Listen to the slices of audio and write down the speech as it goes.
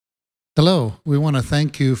Hello, we want to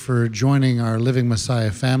thank you for joining our Living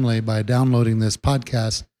Messiah family by downloading this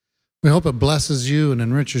podcast. We hope it blesses you and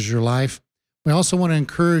enriches your life. We also want to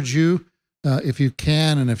encourage you, if you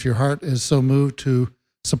can and if your heart is so moved, to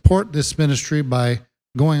support this ministry by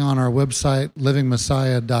going on our website,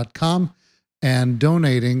 livingmessiah.com, and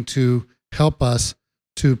donating to help us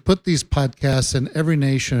to put these podcasts in every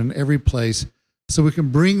nation, every place, so we can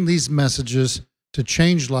bring these messages to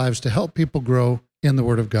change lives, to help people grow in the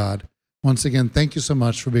Word of God. Once again, thank you so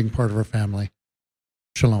much for being part of our family.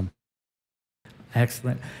 Shalom.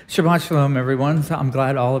 Excellent. Shabbat shalom, everyone. So I'm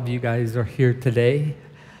glad all of you guys are here today.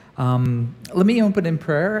 Let me open in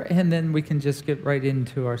prayer, and then we can just get right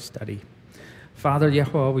into our study. Father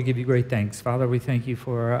Yahuwah, we give you great thanks. Father, we thank you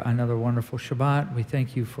for another wonderful Shabbat. We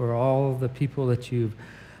thank you for all the people that you've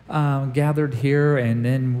gathered here, and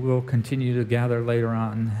then we'll continue to gather later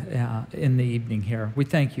on in the evening here. We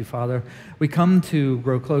thank you, Father. We come to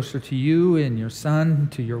grow closer to you and your Son,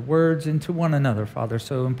 to your words, and to one another, Father.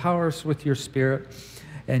 So empower us with your Spirit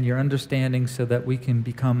and your understanding so that we can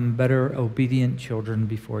become better, obedient children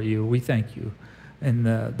before you. We thank you.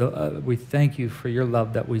 And we thank you for your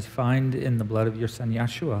love that we find in the blood of your Son,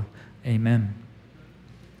 Yeshua. Amen.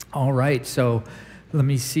 All right, so let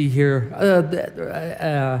me see here.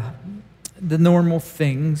 The normal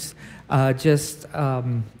things. I just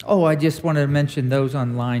wanted to mention those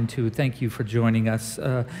online too. Thank you for joining us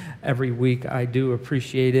every week. I do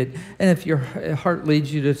appreciate it. And if your heart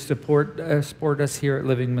leads you to support us here at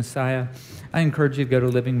Living Messiah, I encourage you to go to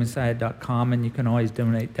livingmessiah.com, and you can always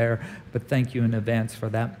donate there. But thank you in advance for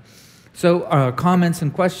that. So comments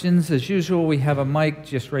and questions, as usual, we have a mic.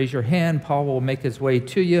 Just raise your hand. Paul will make his way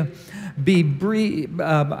to you. Be brief.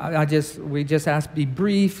 We just ask, be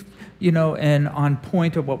brief, and on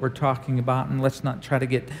point of what we're talking about, and let's not try to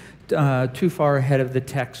get too far ahead of the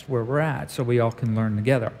text where we're at, so we all can learn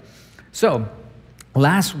together. So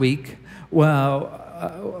last week we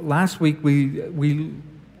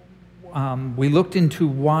looked into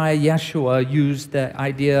why Yeshua used the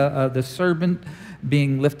idea of the serpent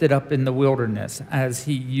being lifted up in the wilderness, as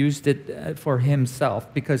he used it for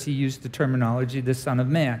himself, because he used the terminology, the Son of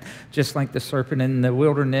Man. Just like the serpent in the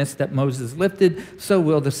wilderness that Moses lifted, so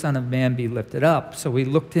will the Son of Man be lifted up. So we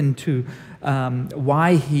looked into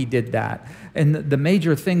why he did that. And the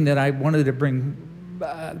major thing that I wanted to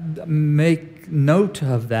make note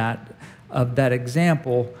of that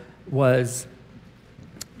example was,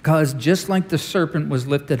 because just like the serpent was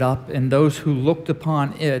lifted up and those who looked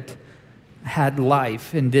upon it had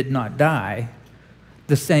life and did not die,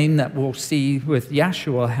 the same that we'll see with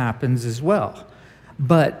Yeshua happens as well.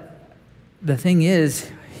 But the thing is,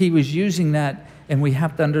 he was using that, and we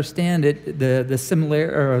have to understand it.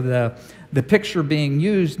 The picture being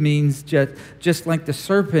used means just like the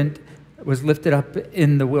serpent was lifted up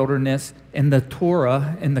in the wilderness, and the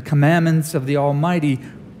Torah and the commandments of the Almighty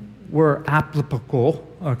were applicable,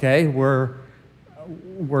 okay, were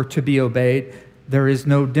to be obeyed. There is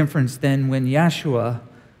no difference then when Yeshua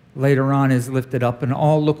later on is lifted up, and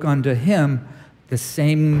all look unto him. The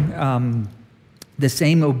same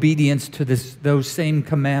obedience to those same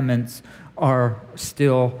commandments are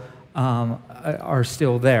still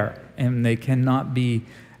there, and they cannot be.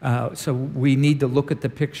 So we need to look at the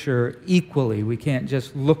picture equally. We can't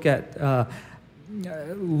just look at it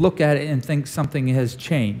and think something has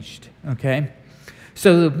changed. Okay,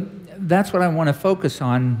 so that's what I want to focus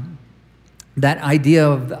on. That idea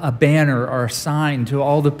of a banner or a sign to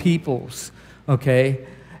all the peoples, okay?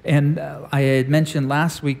 And I had mentioned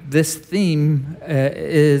last week, this theme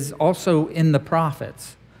is also in the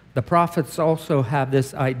prophets. The prophets also have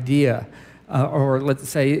this idea, or let's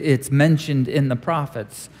say it's mentioned in the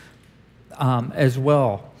prophets as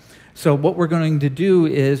well. So what we're going to do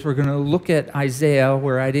is we're going to look at Isaiah,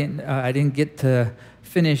 where I didn't get to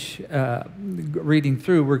finish reading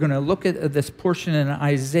through. We're going to look at this portion in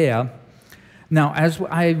Isaiah. Now, as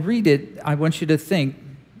I read it, I want you to think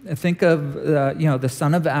of the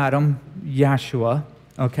son of Adam, Yeshua,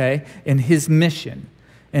 okay, and his mission,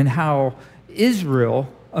 and how Israel,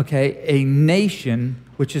 okay, a nation,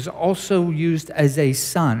 which is also used as a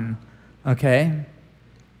son, okay,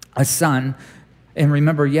 a son. And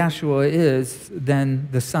remember, Yeshua is then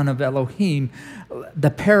the son of Elohim. The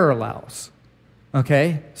parallels.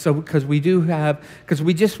 Okay, so because we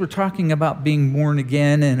just were talking about being born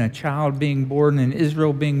again and a child being born and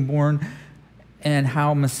Israel being born, and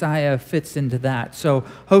how Messiah fits into that. So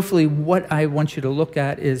hopefully what I want you to look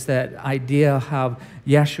at is that idea of how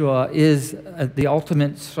Yeshua is the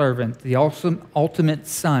ultimate servant, the ultimate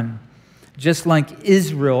son. Just like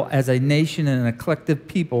Israel as a nation and a collective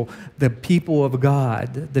people, the people of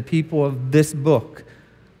God, the people of this book,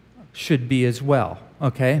 should be as well,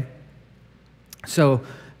 okay? So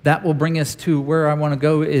that will bring us to where I want to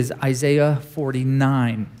go is Isaiah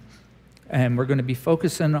 49. And we're going to be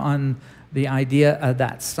focusing on the idea of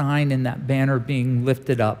that sign and that banner being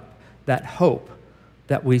lifted up, that hope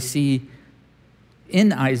that we see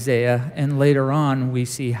in Isaiah, and later on we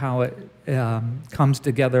see how it comes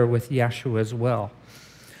together with Yeshua as well.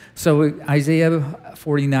 So Isaiah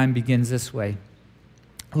 49 begins this way.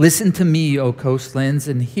 Listen to me, O coastlands,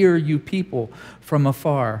 and hear you people from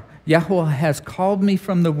afar. Yahweh has called me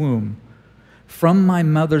from the womb. From my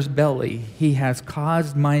mother's belly, he has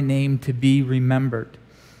caused my name to be remembered.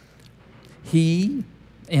 He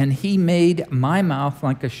made my mouth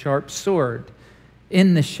like a sharp sword.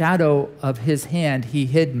 In the shadow of his hand, he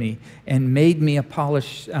hid me and made me a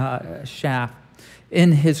polished shaft.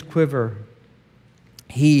 In his quiver,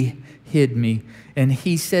 he hid me. And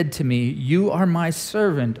he said to me, you are my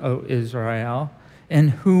servant, O Israel, in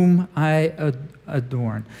whom I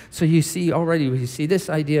adorn. So you see already, you see this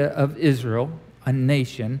idea of Israel, a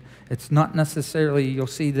nation. It's not necessarily, you'll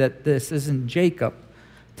see that this isn't Jacob.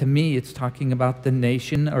 To me, it's talking about the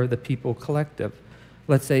nation or the people collective.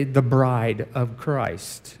 Let's say the bride of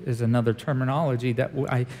Christ is another terminology that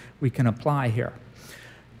we can apply here.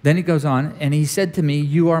 Then he goes on, and he said to me,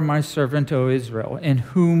 you are my servant, O Israel, in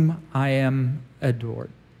whom I am adored.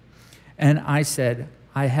 And I said,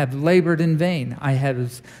 I have labored in vain. I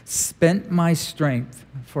have spent my strength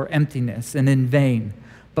for emptiness and in vain.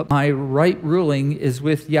 But my right ruling is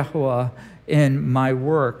with Yahweh, and my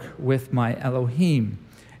work with my Elohim.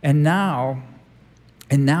 And now,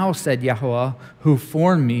 said Yahweh, who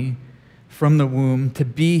formed me from the womb to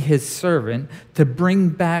be his servant, to bring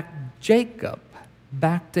back Jacob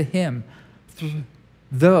back to him.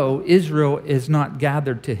 Though Israel is not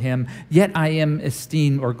gathered to him, yet I am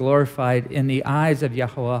esteemed or glorified in the eyes of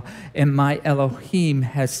Yahweh, and my Elohim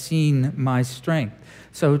has seen my strength.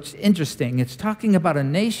 So it's interesting. It's talking about a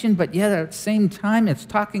nation, but yet at the same time, it's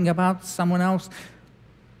talking about someone else.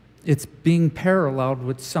 It's being paralleled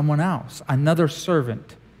with someone else, another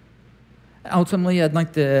servant. Ultimately, I'd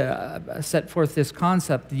like to set forth this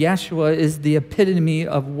concept. Yeshua is the epitome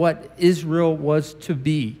of what Israel was to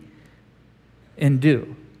be and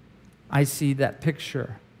do. I see that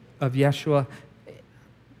picture of Yeshua,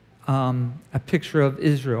 a picture of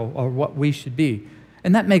Israel, or what we should be.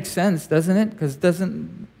 And that makes sense, doesn't it? Because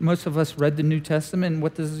doesn't most of us read the New Testament, and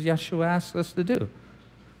what does Yeshua ask us to do?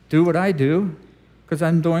 Do what I do, because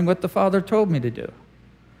I'm doing what the Father told me to do.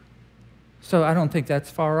 So I don't think that's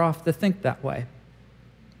far off to think that way.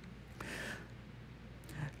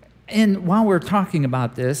 And while we're talking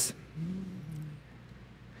about this,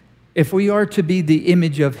 if we are to be the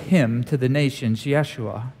image of him to the nations,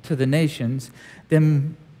 Yeshua, to the nations,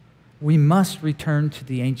 then we must return to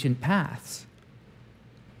the ancient paths,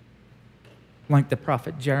 like the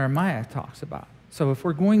prophet Jeremiah talks about. So if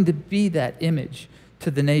we're going to be that image to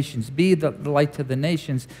the nations, be the light to the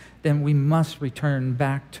nations, then we must return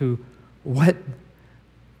back to what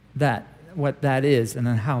that is and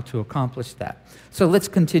then how to accomplish that. So let's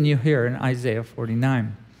continue here in Isaiah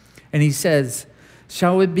 49. And he says,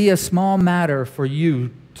 shall it be a small matter for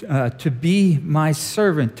you to be my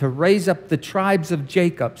servant, to raise up the tribes of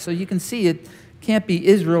Jacob? So you can see it can't be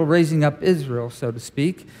Israel raising up Israel, so to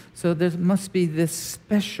speak. So there must be this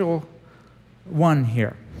special one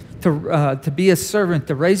here. To be a servant,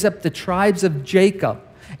 to raise up the tribes of Jacob,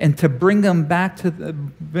 and to bring back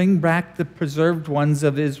the preserved ones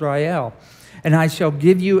of Israel. And I shall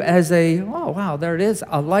give you as a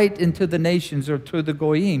light into the nations, or to the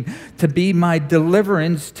Goyim, to be my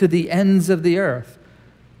deliverance to the ends of the earth.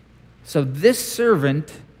 So this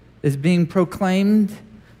servant is being proclaimed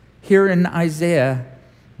here in Isaiah,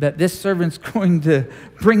 that this servant's going to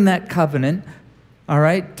bring that covenant, all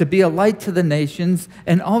right, to be a light to the nations.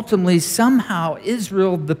 And ultimately, somehow,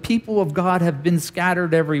 Israel, the people of God, have been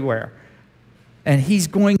scattered everywhere. And he's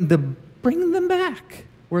going to bring them back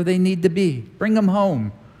where they need to be. Bring them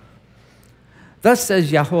home. Thus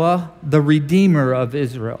says Yahweh, the Redeemer of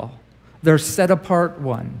Israel, their set-apart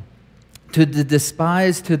one. To the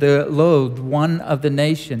despised, to the loathed one of the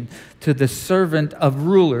nation, to the servant of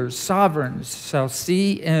rulers, sovereigns shall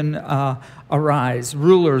see and arise.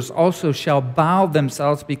 Rulers also shall bow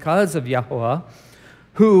themselves because of Yahweh,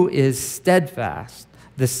 who is steadfast,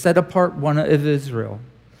 the set-apart one of Israel.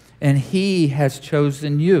 And he has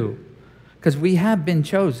chosen you, because we have been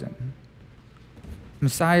chosen.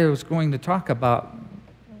 Messiah was going to talk about,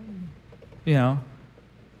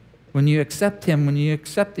 when you accept him, when you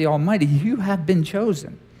accept the Almighty, you have been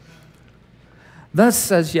chosen. Thus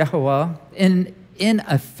says Yahweh, in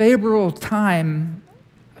a favorable time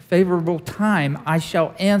favorable time I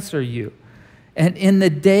shall answer you. And in the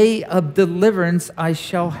day of deliverance I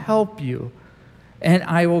shall help you. And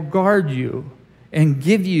I will guard you and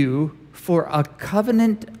give you for a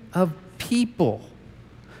covenant of people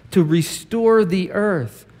to restore the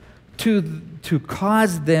earth, to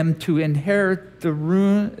cause them to inherit the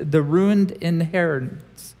ruined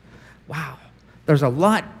inheritance. Wow. There's a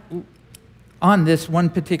lot on this one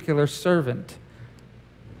particular servant.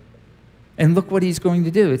 And look what he's going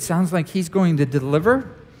to do. It sounds like he's going to deliver,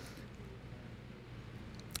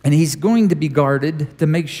 and he's going to be guarded to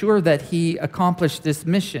make sure that he accomplished this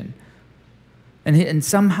mission. And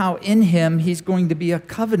somehow in him, he's going to be a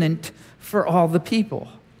covenant for all the people.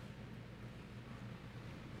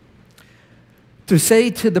 To say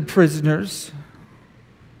to the prisoners,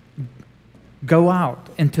 go out,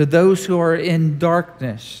 and to those who are in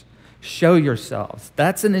darkness, show yourselves.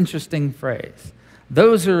 That's an interesting phrase.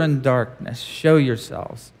 Those who are in darkness, show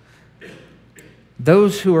yourselves.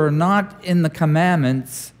 Those who are not in the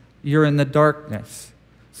commandments, you're in the darkness.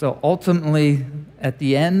 So ultimately, at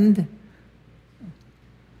the end,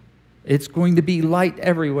 it's going to be light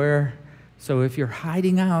everywhere. So if you're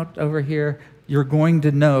hiding out over here, you're going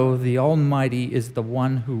to know the Almighty is the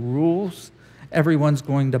one who rules. Everyone's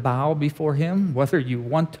going to bow before him, whether you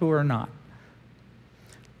want to or not.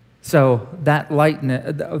 So that light,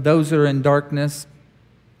 those that are in darkness,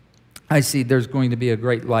 I see there's going to be a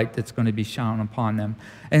great light that's going to be shone upon them.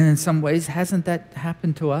 And in some ways, hasn't that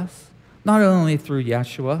happened to us? Not only through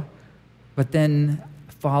Yeshua, but then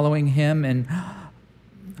following him, and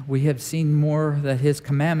we have seen more that his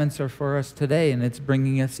commandments are for us today, and it's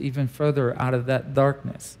bringing us even further out of that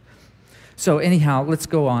darkness. So anyhow, let's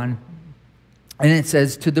go on. And it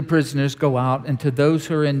says, to the prisoners, go out, and to those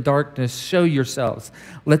who are in darkness, show yourselves.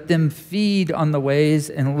 Let them feed on the ways,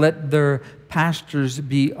 and let their pastures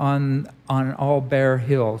be on all bare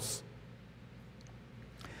hills.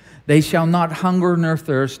 They shall not hunger nor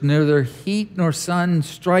thirst, neither heat nor sun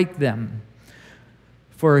strike them.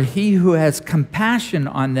 For he who has compassion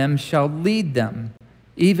on them shall lead them,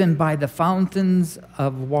 even by the fountains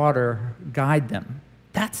of water guide them.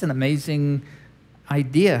 That's an amazing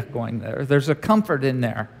idea going there. There's a comfort in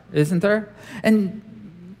there, isn't there?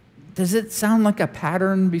 And does it sound like a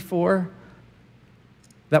pattern before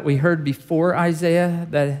that we heard before Isaiah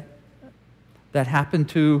that happened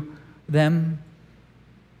to them?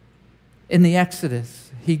 In the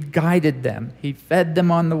Exodus, he guided them. He fed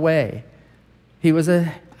them on the way. He was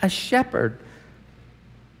a shepherd.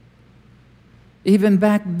 Even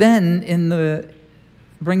back then, in the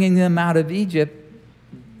bringing them out of Egypt,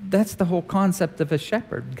 that's the whole concept of a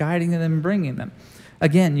shepherd, guiding them and bringing them.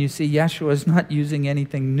 Again, you see, Yeshua is not using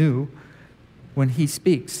anything new when he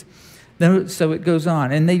speaks. So it goes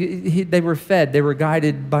on. And they were fed. They were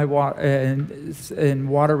guided by water, and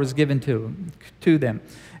water was given to them.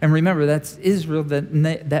 And remember, that's Israel,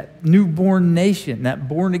 that newborn nation, that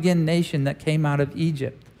born-again nation that came out of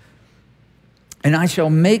Egypt. And I shall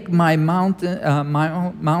make my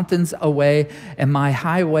mountains a way, and my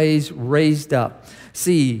highways raised up.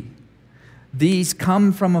 See, these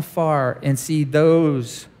come from afar, and see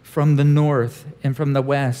those from the north and from the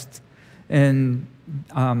west, and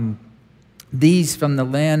these from the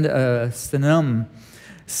land of Sinim.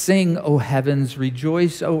 Sing, O heavens,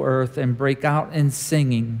 rejoice, O earth, and break out in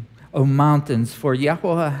singing, O mountains, for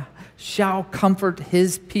Yahweh shall comfort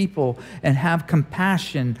his people and have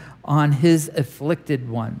compassion on his afflicted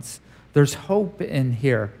ones. There's hope in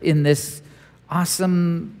here, in this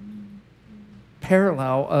awesome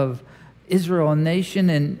parallel of Israel, a nation,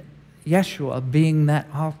 and Yeshua being that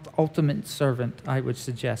ultimate servant, I would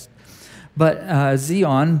suggest. But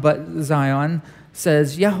Zion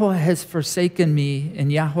says, Yahweh has forsaken me,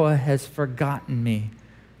 and Yahweh has forgotten me.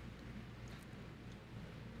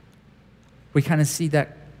 We kind of see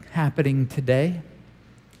that happening today,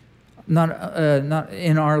 not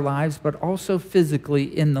in our lives, but also physically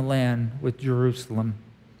in the land with Jerusalem.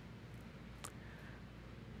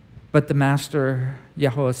 But the Master,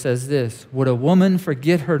 Yahweh, says this, would a woman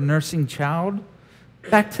forget her nursing child?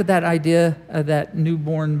 Back to that idea of that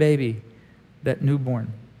newborn baby, that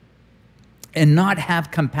newborn. And not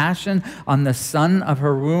have compassion on the son of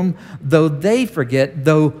her womb, though they forget,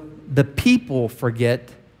 though the people forget,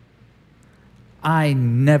 I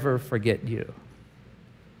never forget you.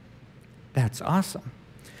 That's awesome.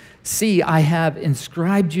 See, I have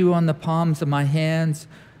inscribed you on the palms of my hands.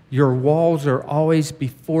 Your walls are always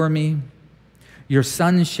before me. Your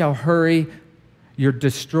sons shall hurry. Your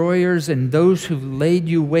destroyers and those who laid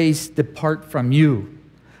you waste depart from you.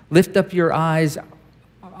 Lift up your eyes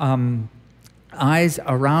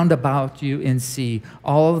around about you and see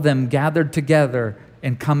all of them gathered together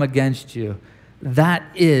and come against you. That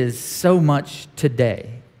is so much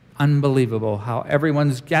today. Unbelievable how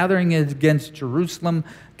everyone's gathering against Jerusalem,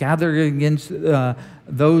 gathering against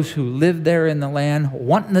those who live there in the land,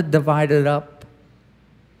 wanting to divide it up.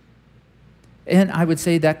 And I would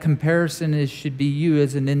say that comparison should be you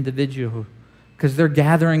as an individual, because they're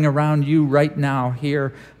gathering around you right now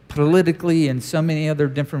here, politically and so many other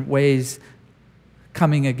different ways,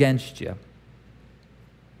 coming against you.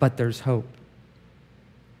 But there's hope.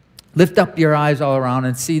 Lift up your eyes all around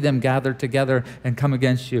and see them gather together and come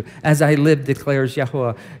against you. As I live, declares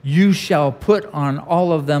Yahuwah, you shall put on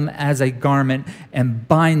all of them as a garment and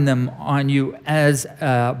bind them on you as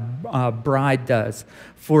a bride does.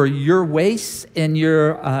 For your wastes and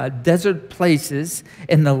your desert places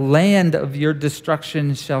and the land of your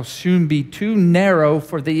destruction shall soon be too narrow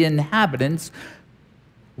for the inhabitants,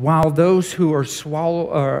 while those who are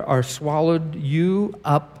swallowed you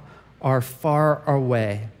up are far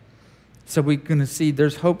away. So we're going to see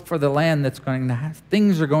there's hope for the land that's going to have,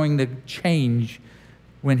 things are going to change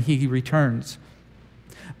when he returns.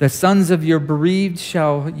 The sons of your bereaved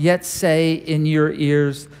shall yet say in your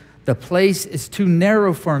ears, the place is too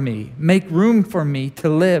narrow for me. Make room for me to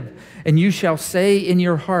live. And you shall say in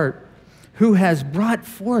your heart, who has brought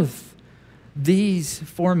forth these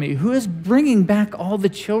for me? Who is bringing back all the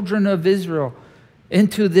children of Israel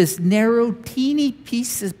into this narrow, teeny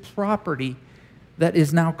piece of property that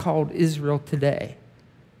is now called Israel today?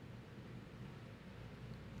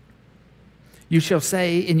 You shall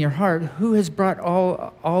say in your heart, who has brought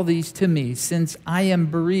all these to me, since I am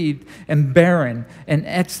bereaved and barren and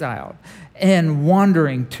exiled and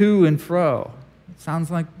wandering to and fro? It sounds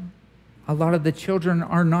like a lot of the children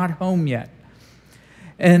are not home yet.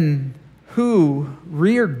 And who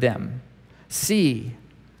reared them? See,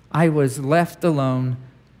 I was left alone,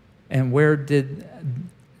 and where did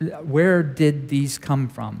these come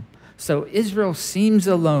from? So Israel seems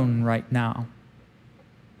alone right now.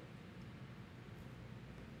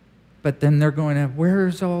 But then they're going to,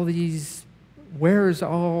 where's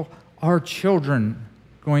all our children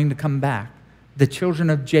going to come back? The children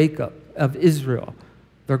of Jacob, of Israel,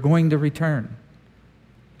 they're going to return.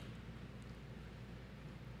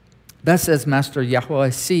 Thus says Master Yahweh,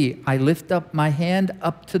 see, I lift up my hand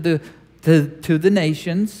up to the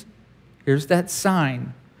nations. Here's that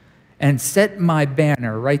sign. And set my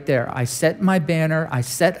banner right there. I set my banner, I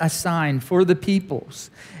set a sign for the peoples.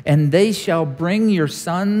 And they shall bring your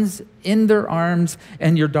sons in their arms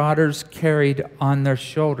and your daughters carried on their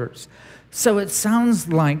shoulders. So it sounds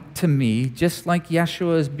like to me, just like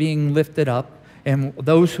Yeshua is being lifted up and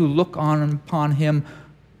those who look upon him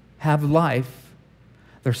have life,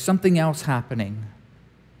 there's something else happening.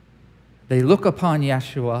 They look upon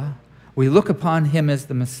Yeshua. We look upon him as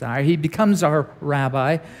the Messiah. He becomes our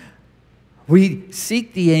rabbi. We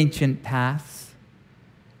seek the ancient paths,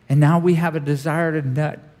 and now we have a desire to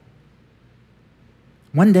nut.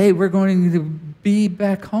 One day we're going to be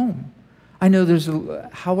back home. I know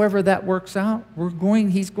however that works out,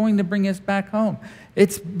 he's going to bring us back home.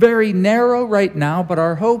 It's very narrow right now, but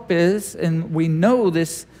our hope is, and we know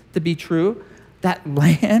this to be true, that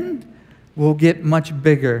land will get much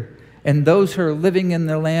bigger. And those who are living in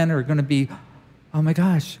the land are going to be, oh my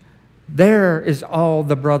gosh, there is all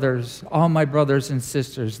the brothers, all my brothers and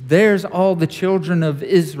sisters. There's all the children of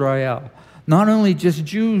Israel. Not only just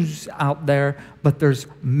Jews out there, but there's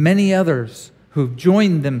many others who've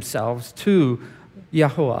joined themselves to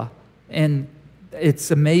Yahuwah. And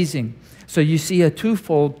it's amazing. So you see a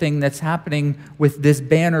twofold thing that's happening with this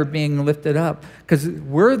banner being lifted up, because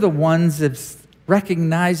we're the ones that's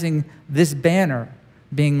recognizing this banner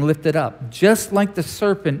being lifted up. Just like the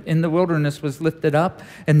serpent in the wilderness was lifted up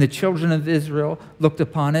and the children of Israel looked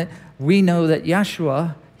upon it, we know that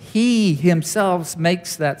Yeshua, he himself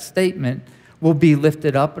makes that statement, will be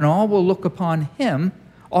lifted up, and all will look upon him.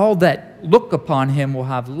 All that look upon him will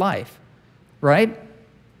have life, right?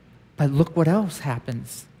 But look what else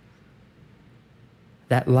happens.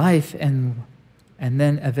 That life and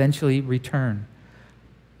then eventually return.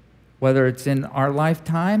 Whether it's in our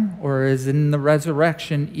lifetime or is in the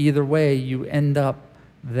resurrection, either way, you end up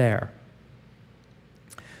there.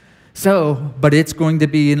 So, but it's going to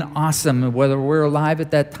be an awesome, whether we're alive at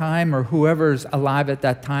that time or whoever's alive at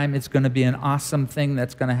that time, it's going to be an awesome thing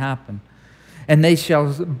that's going to happen. And they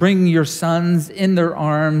shall bring your sons in their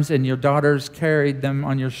arms and your daughters carried them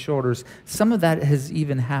on your shoulders. Some of that has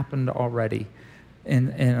even happened already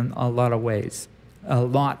in a lot of ways. A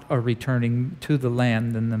lot are returning to the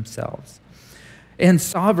land in themselves. And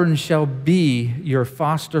sovereign shall be your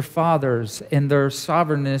foster fathers, and their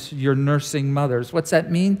sovereignness your nursing mothers. What's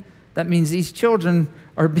that mean? That means these children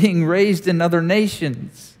are being raised in other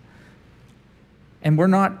nations. And we're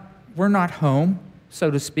not home,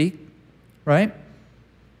 so to speak, right?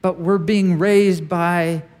 But we're being raised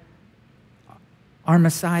by our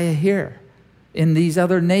Messiah here in these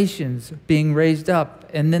other nations being raised up.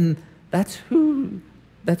 And then that's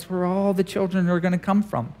where all the children are going to come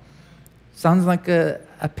from. Sounds like a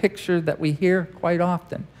picture that we hear quite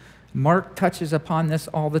often. Mark touches upon this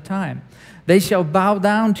all the time. They shall bow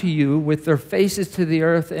down to you with their faces to the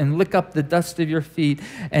earth and lick up the dust of your feet,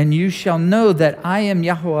 and you shall know that I am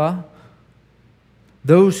Yahweh.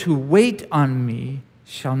 Those who wait on me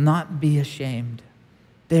shall not be ashamed.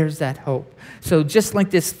 There's that hope. So just like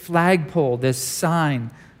this flagpole, this sign,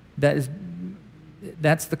 that's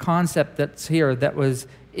the concept that's here, that was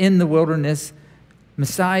in the wilderness.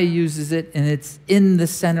 Messiah uses it, and it's in the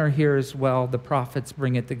center here as well. The prophets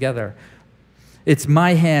bring it together. It's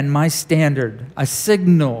my hand, my standard, a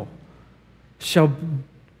signal shall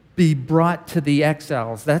be brought to the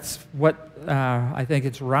exiles. That's what I think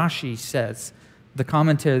it's Rashi says, the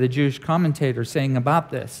Jewish commentator saying about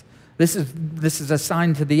this. This is a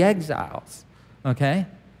sign to the exiles, okay?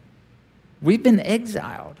 We've been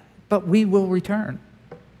exiled, but we will return.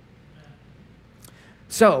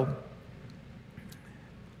 So,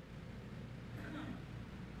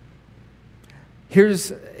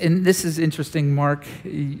 and this is interesting, Mark,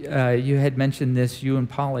 you had mentioned this, you and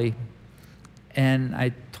Polly, and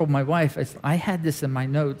I told my wife, I had this in my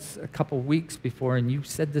notes a couple weeks before, and you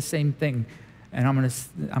said the same thing, and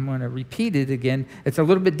I'm going to repeat it again. It's a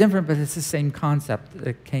little bit different, but it's the same concept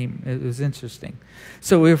that came. It was interesting.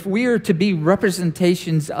 So if we are to be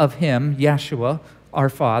representations of him, Yeshua, our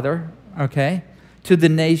Father, okay, to the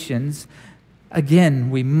nations, again,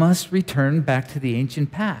 we must return back to the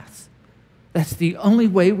ancient paths. That's the only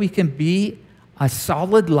way we can be a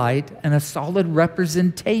solid light and a solid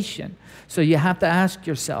representation. So you have to ask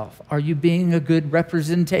yourself, are you being a good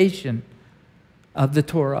representation of the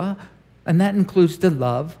Torah? And that includes to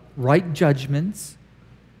love, right judgments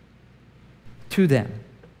to them,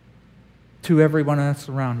 to everyone else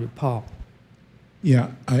around you. Paul.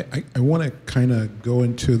 Yeah, I want to kind of go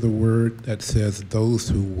into the word that says those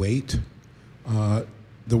who wait.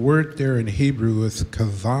 The word there in Hebrew is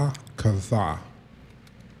kavah, kavah.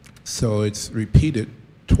 So it's repeated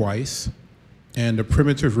twice. And the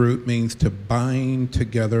primitive root means to bind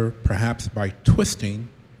together, perhaps by twisting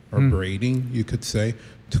or braiding, you could say,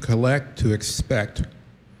 to collect, to expect.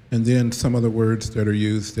 And then some of the words that are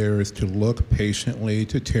used there is to look patiently,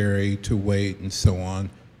 to tarry, to wait, and so on,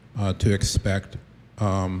 to expect.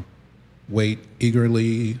 Wait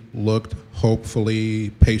eagerly, looked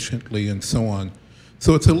hopefully, patiently, and so on.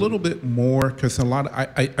 So it's a little bit more, because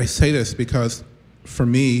I say this because for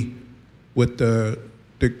me, with the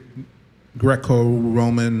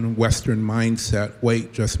Greco-Roman Western mindset,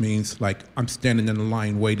 wait just means like I'm standing in a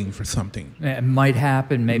line waiting for something. It might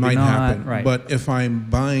happen, maybe might not. Happen. Right. But if I'm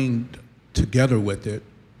bind together with it,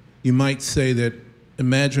 you might say that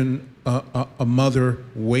imagine a mother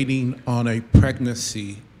waiting on a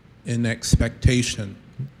pregnancy in expectation.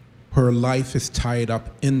 Her life is tied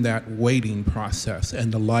up in that waiting process,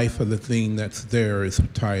 and the life of the thing that's there is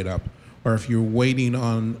tied up. Or if you're waiting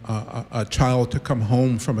on a child to come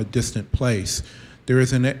home from a distant place, there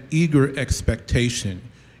is an eager expectation.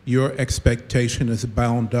 Your expectation is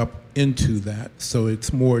bound up into that. So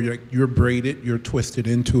it's more like you're braided, you're twisted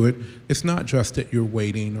into it. It's not just that you're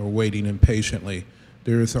waiting or waiting impatiently.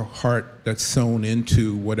 There is a heart that's sewn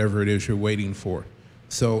into whatever it is you're waiting for.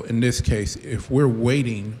 So in this case, if we're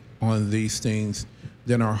waiting on these things,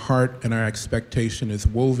 then our heart and our expectation is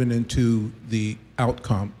woven into the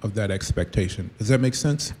outcome of that expectation. Does that make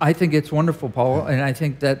sense? I think it's wonderful, Paul, and I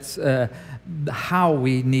think that's how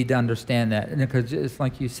we need to understand that. And because it's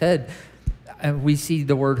like you said, we see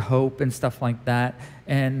the word hope and stuff like that,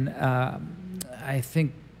 and I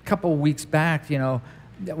think a couple of weeks back,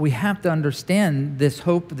 we have to understand this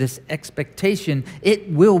hope, this expectation. It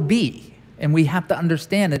will be, and we have to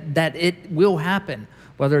understand it, that it will happen,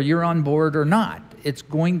 whether you're on board or not. It's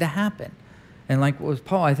going to happen. And like was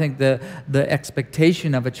Paul, I think the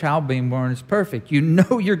expectation of a child being born is perfect. You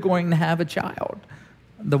know you're going to have a child.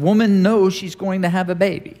 The woman knows she's going to have a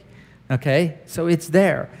baby. Okay? So it's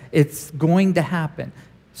there. It's going to happen.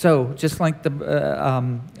 So just like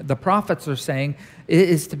the prophets are saying, it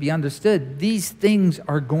is to be understood, these things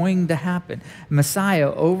are going to happen.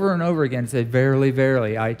 Messiah over and over again said, verily,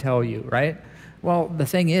 verily, I tell you, right? Well, the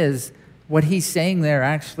thing is, what he's saying there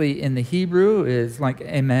actually in the Hebrew is like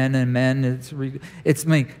amen, amen. It's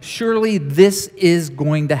meaning, surely this is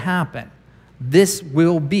going to happen. This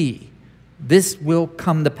will be. This will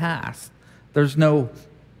come to pass. There's no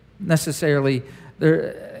necessarily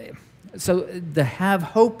So to have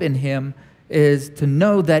hope in him is to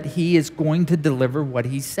know that he is going to deliver what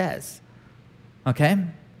he says. Okay?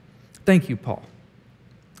 Thank you, Paul.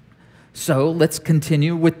 So let's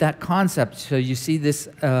continue with that concept. So you see this,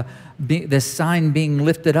 this sign being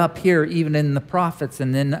lifted up here, even in the prophets,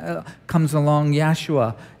 and then comes along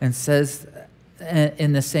Yeshua and says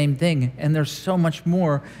in the same thing. And there's so much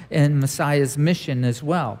more in Messiah's mission as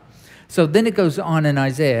well. So then it goes on in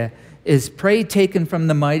Isaiah, is prey taken from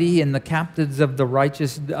the mighty and the captives of the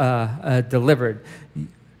righteous delivered.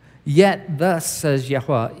 Yet thus, says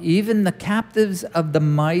Yahweh, even the captives of the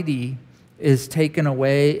mighty is taken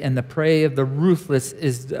away, and the prey of the ruthless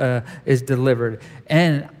is delivered.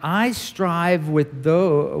 And I strive with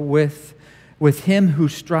him who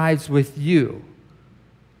strives with you,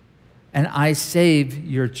 and I save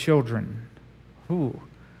your children. Ooh.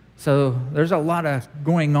 So there's a lot of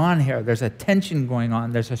going on here. There's a tension going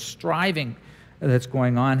on. There's a striving that's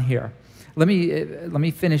going on here. Let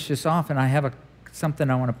me finish this off, and I have something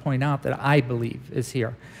I want to point out that I believe is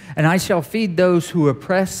here. And I shall feed those who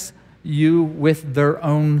oppress you with their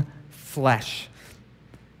own flesh,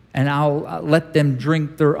 and I'll let them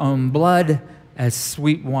drink their own blood as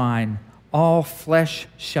sweet wine. All flesh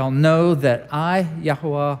shall know that I,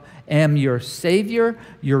 Yahweh, am your Savior,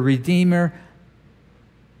 your Redeemer,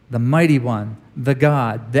 the Mighty One, the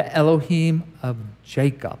God, the Elohim of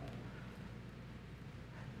Jacob.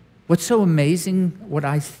 What's so amazing, what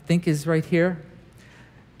I think is right here?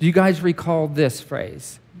 Do you guys recall this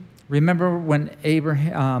phrase? Remember when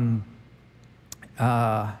Abraham,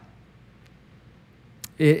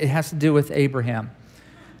 it has to do with Abraham.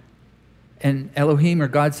 And Elohim, or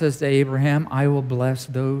God, says to Abraham, I will bless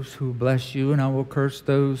those who bless you, and I will curse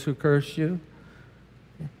those who curse you.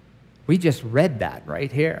 We just read that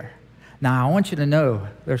right here. Now, I want you to know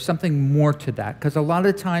there's something more to that, because a lot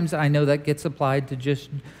of times I know that gets applied to just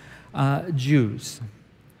Jews.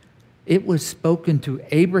 It was spoken to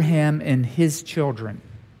Abraham and his children.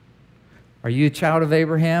 Are you a child of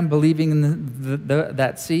Abraham, believing in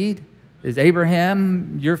that seed? Is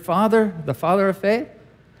Abraham your father, the father of faith?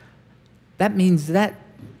 That means that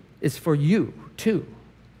is for you too,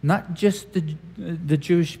 not just the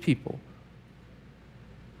Jewish people.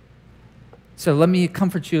 So let me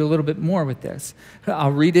comfort you a little bit more with this.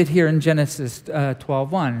 I'll read it here in Genesis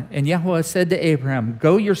 12:1. And Yahweh said to Abraham,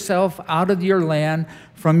 go yourself out of your land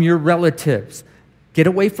from your relatives. Get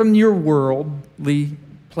away from your worldly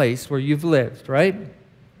place where you've lived, right?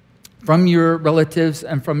 From your relatives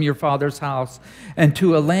and from your father's house, and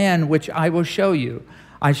to a land which I will show you.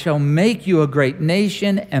 I shall make you a great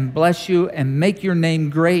nation and bless you and make your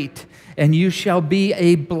name great, and you shall be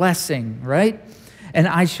a blessing, right? And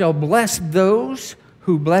I shall bless those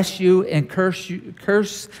who bless you and curse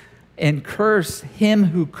him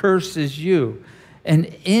who curses you.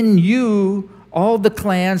 And in you all the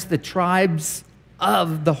clans, the tribes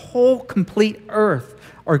of the whole complete earth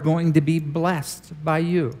are going to be blessed by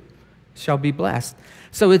you, shall be blessed.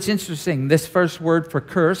 So it's interesting. This first word for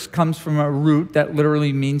curse comes from a root that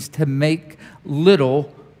literally means to make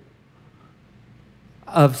little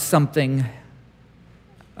of something.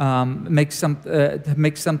 Make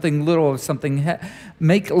something little of something,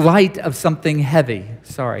 make light of something heavy.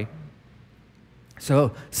 Sorry.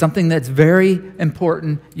 So something that's very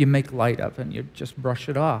important, you make light of, and you just brush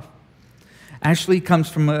it off. Actually comes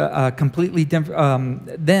from a completely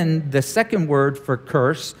different. Then the second word for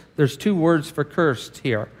curse. There's two words for cursed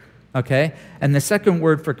here. Okay, and the second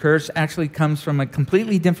word for curse actually comes from a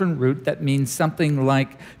completely different root that means something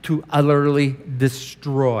like to utterly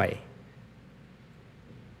destroy.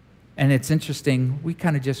 And it's interesting, we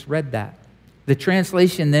kind of just read that. The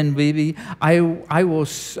translation then will be, I will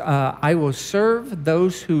serve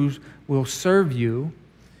those who will serve you,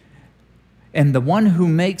 and the one who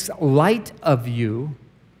makes light of you,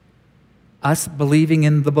 us believing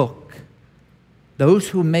in the book. Those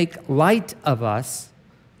who make light of us,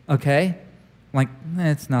 okay, like,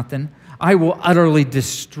 it's nothing, I will utterly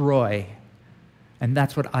destroy. And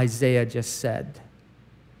that's what Isaiah just said.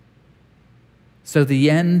 So the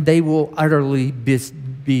end, they will utterly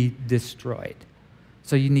be destroyed.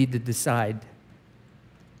 So you need to decide,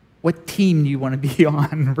 what team do you want to be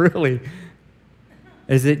on, really?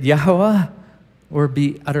 Is it Yahweh or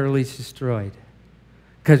be utterly destroyed?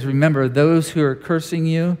 Because remember, those who are cursing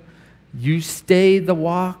you, you stay the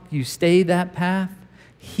walk, you stay that path,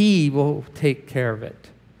 he will take care of it.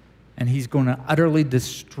 And he's going to utterly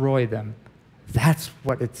destroy them. That's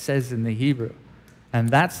what it says in the Hebrew. And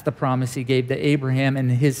that's the promise he gave to Abraham and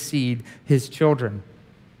his seed, his children.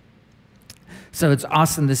 So it's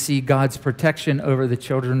awesome to see God's protection over the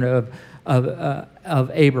children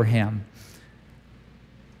of Abraham.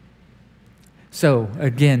 So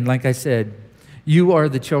again, like I said, you are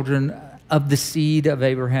the children of the seed of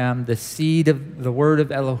Abraham, the seed of the word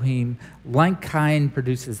of Elohim. Like kind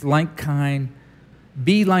produces like kind.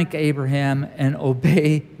 Be like Abraham and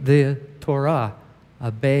obey the Torah.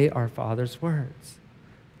 Obey our Father's words.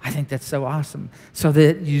 I think that's so awesome. So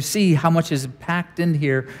that you see how much is packed in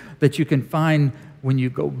here that you can find when you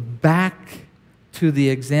go back to the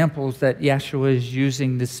examples that Yeshua is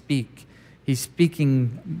using to speak. He's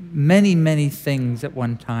speaking many, many things at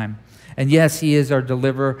one time. And yes, he is our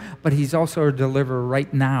deliverer, but he's also our deliverer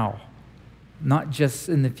right now, not just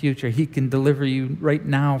in the future. He can deliver you right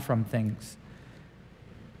now from things.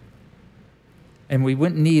 And we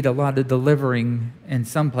wouldn't need a lot of delivering in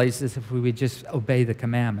some places if we would just obey the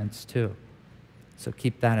commandments too. So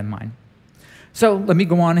keep that in mind. So let me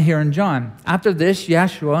go on here in John. After this,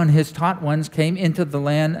 Yeshua and his taught ones came into the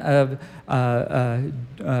land of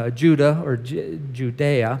Judah or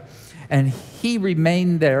Judea, and he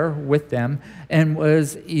remained there with them and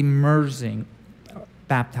was immersing,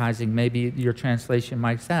 baptizing, maybe your translation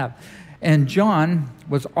might have. And John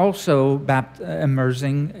was also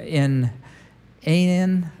immersing in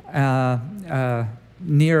Ain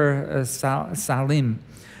near Salim,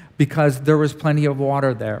 because there was plenty of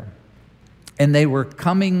water there. And they were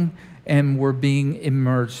coming and were being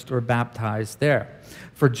immersed or baptized there.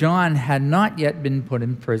 For John had not yet been put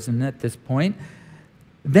in prison at this point.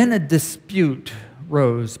 Then a dispute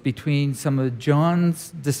rose between some of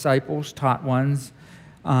John's disciples, taught ones,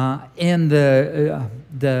 and the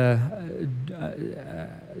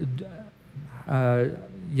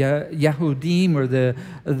Yahudim, or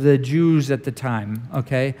the Jews at the time,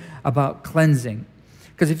 okay, about cleansing.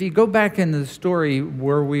 Because if you go back into the story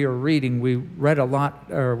where we are reading, we read a lot,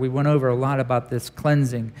 or we went over a lot about this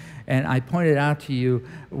cleansing. And I pointed out to you,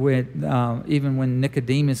 even when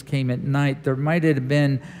Nicodemus came at night, there might have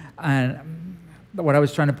been, what I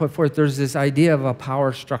was trying to put forth, there's this idea of a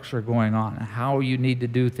power structure going on, how you need to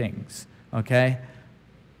do things, okay?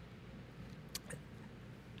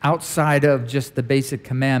 Outside of just the basic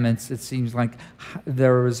commandments, it seems like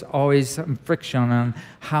there was always some friction on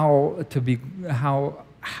how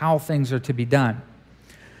things are to be done.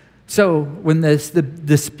 So when the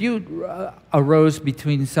dispute arose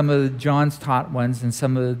between some of John's taught ones and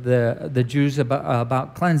some of the Jews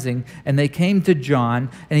about cleansing, and they came to John,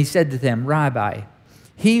 and he said to them, "Rabbi,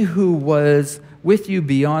 he who was with you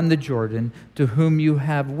beyond the Jordan, to whom you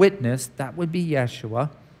have witnessed," that would be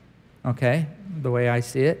Yeshua, okay, the way I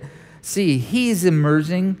see it. "See, he's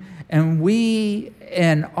immersing, and we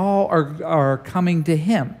and all are coming to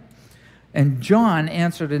him." And John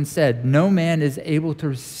answered and said, "No man is able to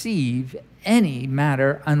receive any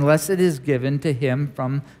matter unless it is given to him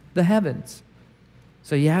from the heavens."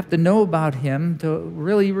 So you have to know about him to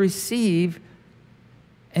really receive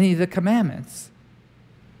any of the commandments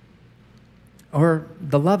or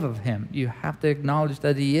the love of him. You have to acknowledge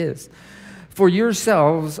that he is. "For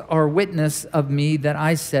yourselves are witness of me that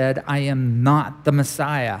I said, I am not the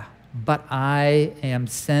Messiah, but I am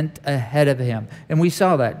sent ahead of him." And we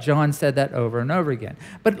saw that. John said that over and over again.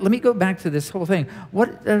 But let me go back to this whole thing.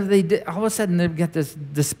 What are they? All of a sudden, they've got this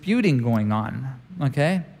disputing going on,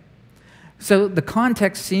 okay? So the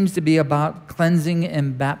context seems to be about cleansing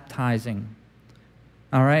and baptizing,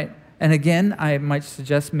 all right? And again, I might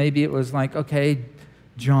suggest maybe it was like, okay,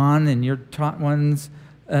 John and your taught ones,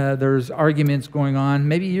 there's arguments going on.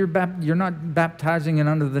 Maybe you're not baptizing it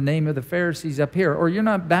under the name of the Pharisees up here, or you're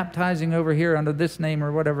not baptizing over here under this name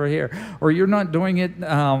or whatever here, or you're not doing it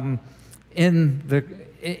in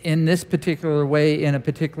this particular way in a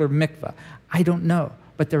particular mikvah. I don't know,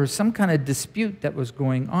 but there was some kind of dispute that was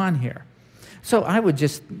going on here. So I would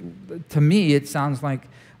just, to me, it sounds like,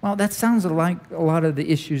 well, that sounds like a lot of the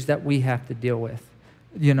issues that we have to deal with,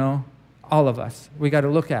 you know, all of us. We got to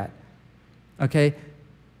look at, okay?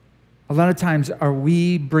 A lot of times, are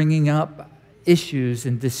we bringing up issues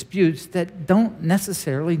and disputes that don't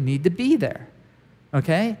necessarily need to be there?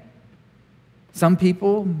 Okay? Some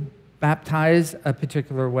people baptize a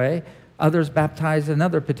particular way, others baptize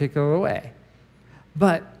another particular way.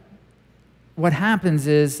 But what happens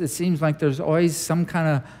is, it seems like there's always some kind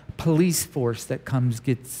of police force that comes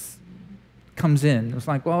in. It's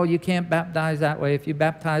like, well, you can't baptize that way. If you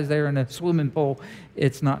baptize there in a swimming pool,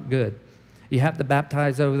 it's not good. You have to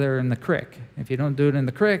baptize over there in the creek. If you don't do it in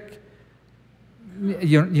the creek,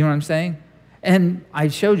 you know what I'm saying? And I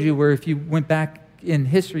showed you where if you went back in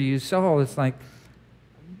history, you saw it's like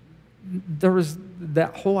there was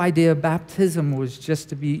that whole idea of baptism was just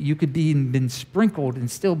to be, you could be been sprinkled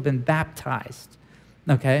and still been baptized.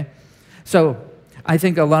 Okay? So I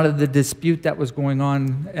think a lot of the dispute that was going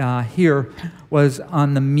on here was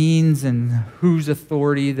on the means and whose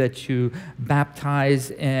authority that you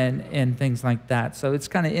baptize and things like that. So it's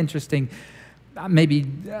kind of interesting. Maybe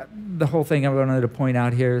the whole thing I wanted to point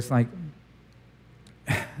out here is like,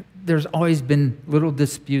 there's always been little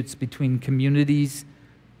disputes between communities,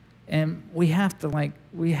 and we have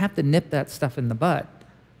to nip that stuff in the bud,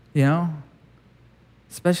 you know?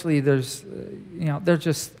 Especially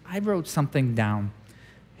I wrote something down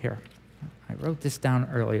here. I wrote this down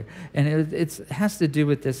earlier, and it has to do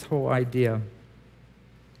with this whole idea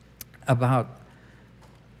about,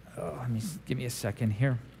 give me a second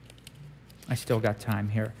here. I still got time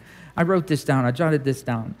here. I wrote this down. I jotted this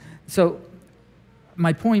down. So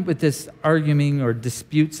my point with this arguing or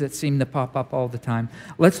disputes that seem to pop up all the time,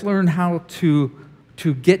 let's learn how to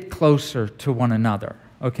get closer to one another,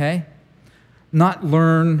 okay? Not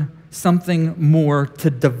learn something more to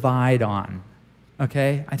divide on,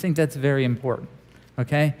 okay? I think that's very important,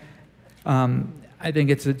 okay? I think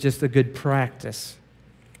it's just a good practice.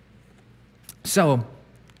 So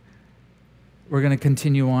we're going to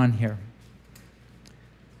continue on here.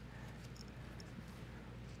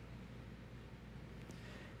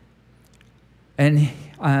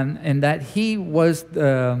 And that he was,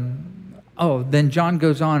 then John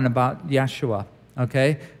goes on about Yeshua,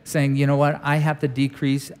 okay? Saying, you know what, I have to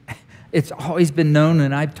decrease. It's always been known,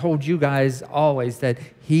 and I've told you guys always, that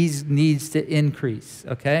he needs to increase,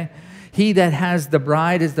 okay? He that has the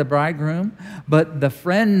bride is the bridegroom, but the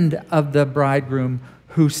friend of the bridegroom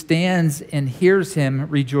who stands and hears him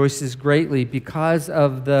rejoices greatly because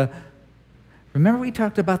of remember we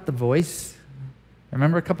talked about the voice?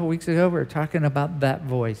 Remember a couple weeks ago we were talking about that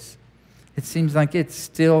voice. It seems like it's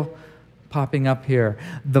still popping up here.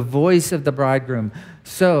 The voice of the bridegroom.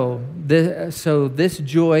 So this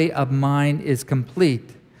joy of mine is complete.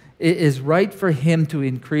 It is right for him to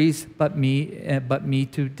increase, but me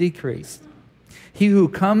to decrease. He who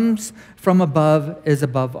comes from above is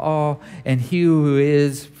above all, and he who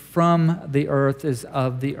is from the earth is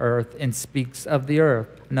of the earth and speaks of the earth.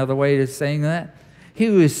 Another way of saying that, he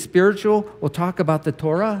who is spiritual will talk about the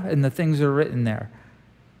Torah and the things that are written there.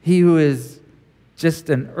 He who is just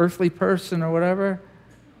an earthly person or whatever,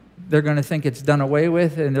 they're going to think it's done away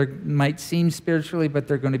with, and they might seem spiritually, but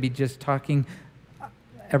they're going to be just talking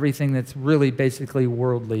everything that's really basically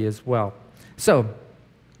worldly as well. So,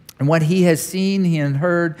 and what he has seen, he and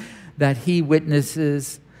heard, that he witness,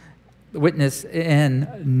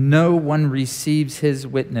 and no one receives his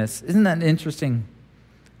witness. Isn't that interesting?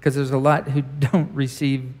 Because there's a lot who don't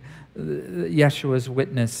receive Yeshua's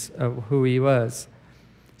witness of who he was.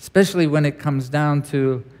 Especially when it comes down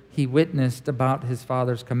to he witnessed about his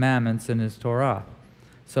Father's commandments and his Torah.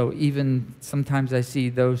 So even sometimes I see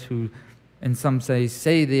those who, and some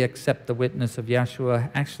say they accept the witness of Yeshua,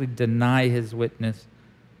 actually deny his witness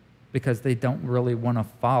because they don't really want to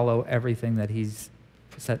follow everything that he's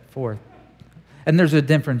set forth. And there's a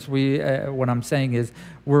difference. What I'm saying is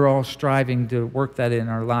we're all striving to work that in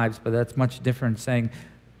our lives, but that's much different saying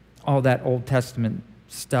all that Old Testament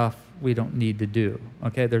stuff we don't need to do,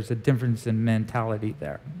 okay? There's a difference in mentality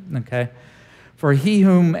there, okay? For he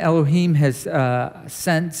whom Elohim has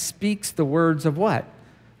sent speaks the words of what?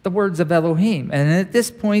 The words of Elohim. And at this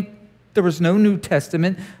point, there was no New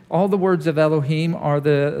Testament. All the words of Elohim are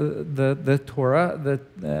the Torah,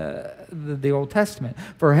 the Old Testament.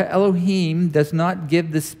 For Elohim does not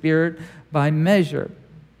give the Spirit by measure.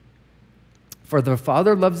 For the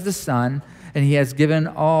Father loves the Son, and he has given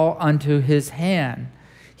all unto his hand.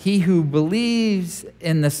 He who believes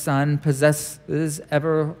in the Son possesses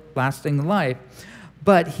everlasting life.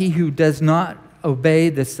 But he who does not obey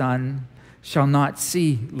the Son shall not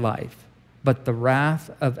see life, but the wrath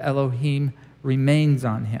of Elohim remains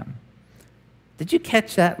on him. Did you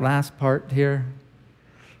catch that last part here?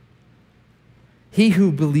 He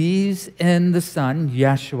who believes in the Son,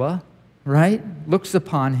 Yeshua, right, looks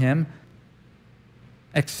upon him,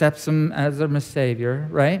 accepts him as their Savior,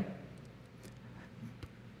 right,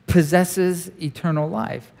 possesses eternal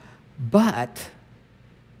life. But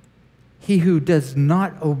he who does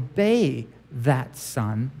not obey that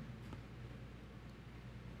Son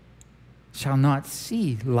shall not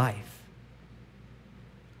see life.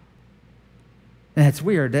 And that's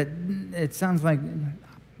weird. It sounds like,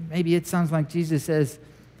 maybe it sounds like Jesus says,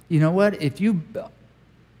 you know what? If you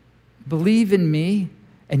believe in me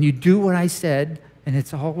and you do what I said, and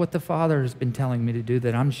it's all what the Father has been telling me to do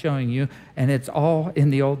that I'm showing you, and it's all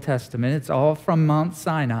in the Old Testament. It's all from Mount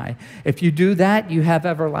Sinai. If you do that, you have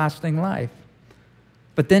everlasting life.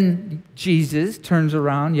 But then Jesus turns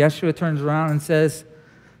around, Yeshua turns around and says,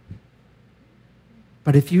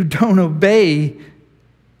 But if you don't obey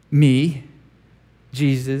me,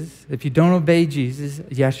 Jesus, if you don't obey Jesus,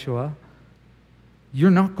 Yeshua, you're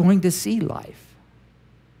not going to see life.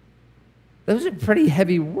 Those are pretty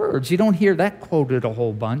heavy words. You don't hear that quoted a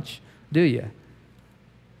whole bunch, do you?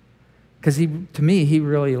 Because to me, he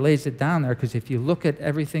really lays it down there, because if you look at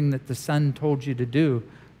everything that the Son told you to do,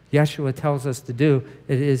 Yeshua tells us to do,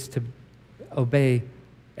 it is to obey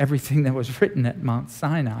everything that was written at Mount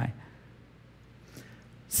Sinai.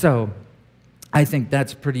 So I think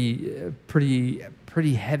that's pretty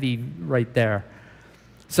heavy right there.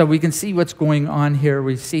 So we can see what's going on here.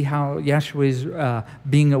 We see how Yeshua is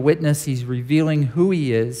being a witness. He's revealing who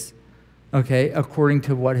he is, okay, according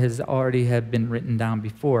to what has already had been written down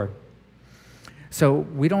before. So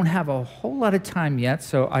we don't have a whole lot of time yet,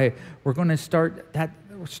 so we're going to start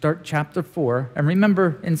chapter 4. And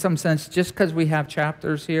remember, in some sense, just because we have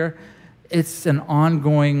chapters here, it's an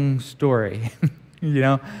ongoing story, you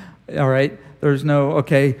know? All right? There's no,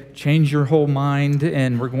 okay, change your whole mind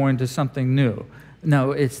and we're going to something new.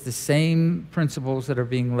 No, it's the same principles that are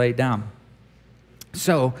being laid down.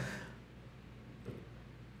 So,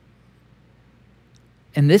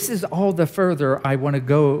 and this is all the further I want to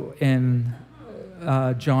go in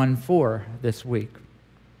John 4 this week.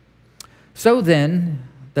 So then,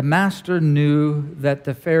 the master knew that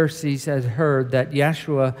the Pharisees had heard that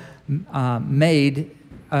Yeshua made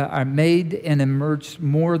and emerged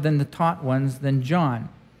more than the taught ones than John,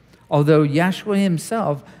 although Yeshua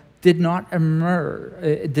himself did not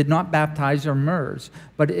baptize or immerse,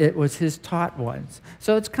 but it was his taught ones.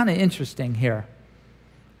 So it's kind of interesting here.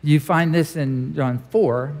 You find this in John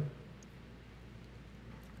 4.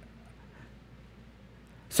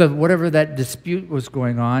 So whatever that dispute was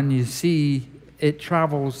going on, you see it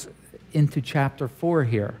travels into chapter 4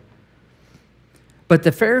 here. But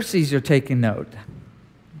the Pharisees are taking note,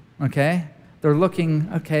 okay? They're looking,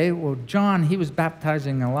 okay, well, John, he was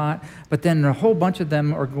baptizing a lot, but then a whole bunch of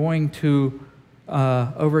them are going to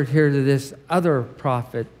over here to this other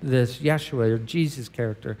prophet, this Yeshua or Jesus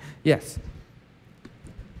character. Yes?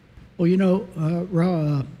 Well, you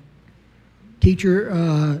know,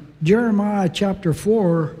 teacher, Jeremiah chapter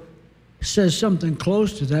 4 says something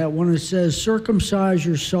close to that when it says, circumcise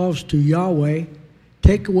yourselves to Yahweh,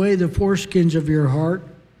 take away the foreskins of your heart,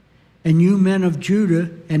 and you men of Judah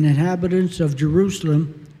and inhabitants of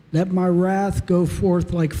Jerusalem, let my wrath go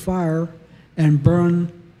forth like fire and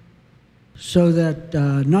burn so that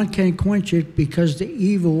none can quench it because the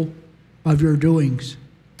evil of your doings.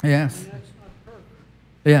 Yes.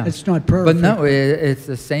 Yeah. It's not perfect. But no, it's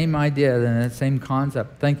the same idea and the same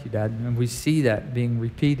concept. Thank you, Dad. And we see that being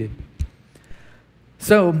repeated.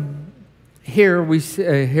 So here we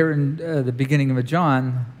see, here in the beginning of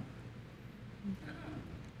John,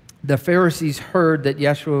 the Pharisees heard that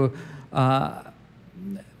Yeshua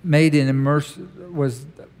made and immersed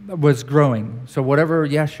was growing. So whatever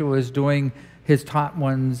Yeshua is doing, his taught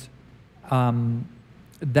ones,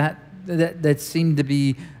 that seemed to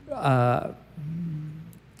be a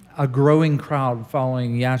growing crowd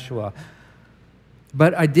following Yeshua.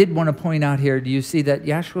 But I did want to point out here, do you see that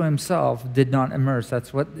Yeshua himself did not immerse?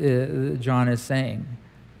 That's what John is saying.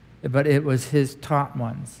 But it was his taught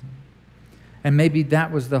ones. And maybe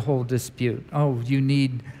that was the whole dispute. Oh, you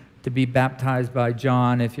need to be baptized by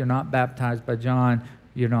John. If you're not baptized by John,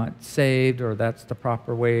 you're not saved, or that's the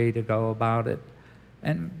proper way to go about it.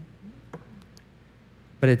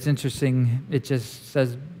 But it's interesting, it just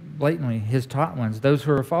says blatantly, his taught ones, those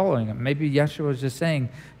who are following him. Maybe Yeshua was just saying,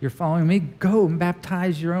 you're following me, go and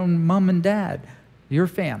baptize your own mom and dad, your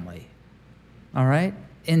family, all right,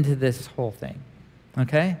 into this whole thing,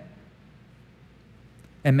 okay?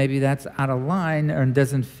 And maybe that's out of line or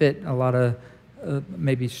doesn't fit a lot of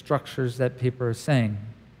maybe structures that people are saying.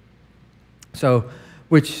 So,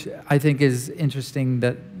 which I think is interesting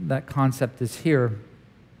that that concept is here,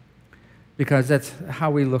 because that's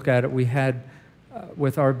how we look at it. We had,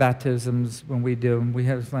 with our baptisms, when we do them, we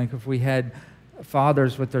have, like, if we had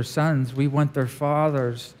fathers with their sons, we want their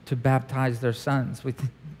fathers to baptize their sons.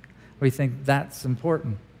 We think that's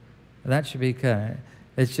important. That should be kind of,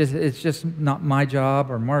 it's just not my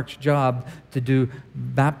job or Mark's job to do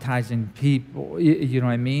baptizing people. You know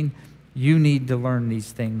what I mean? You need to learn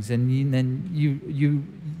these things, and then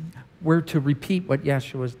we're to repeat what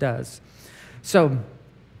Yeshua does. So,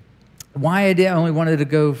 why I only wanted to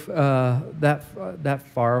go that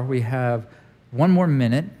far, we have one more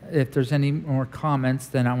minute. If there's any more comments,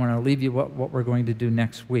 then I want to leave you what we're going to do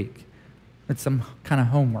next week. It's some kind of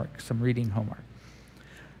homework, some reading homework.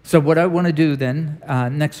 So what I want to do then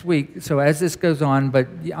next week, so as this goes on, but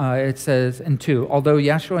it says in 2, although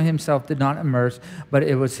Yeshua himself did not immerse, but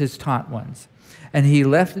it was his taught ones. And he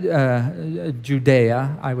left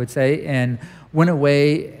Judea, I would say, and went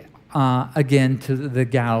away again to the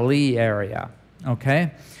Galilee area,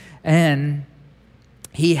 okay? And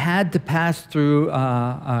he had to pass through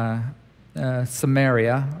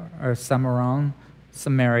Samaria, or Samaria,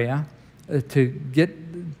 to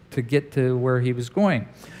get to where he was going.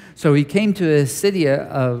 So he came to a city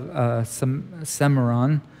of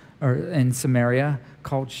Samaron, or in Samaria,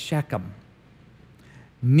 called Shechem,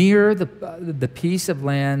 near the piece of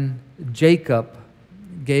land Jacob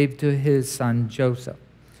gave to his son Joseph.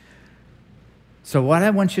 So what I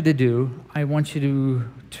want you to do, I want you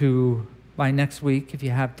to by next week, if you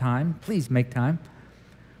have time, please make time,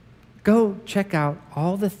 go check out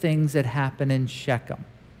all the things that happen in Shechem.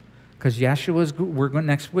 Because next week, we're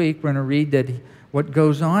going to read that what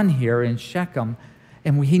goes on here in Shechem,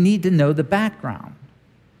 and we need to know the background.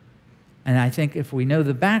 And I think if we know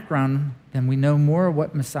the background, then we know more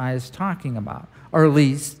what Messiah is talking about, or at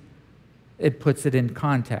least it puts it in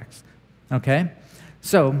context. Okay?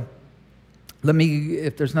 So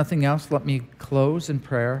if there's nothing else, let me close in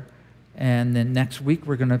prayer. And then next week,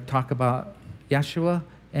 we're going to talk about Yeshua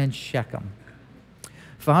and Shechem.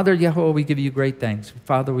 Father, Yehovah, we give you great thanks.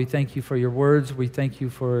 Father, we thank you for your words. We thank you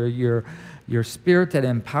for your spirit that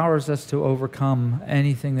empowers us to overcome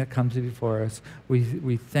anything that comes before us.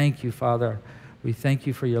 We thank you, Father. We thank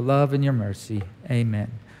you for your love and your mercy.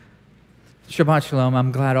 Amen. Shabbat Shalom.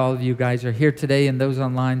 I'm glad all of you guys are here today, and those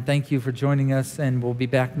online, thank you for joining us, and we'll be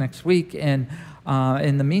back next week. And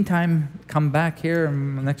in the meantime, come back here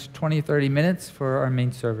in the next 20, 30 minutes for our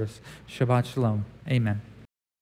main service. Shabbat Shalom. Amen.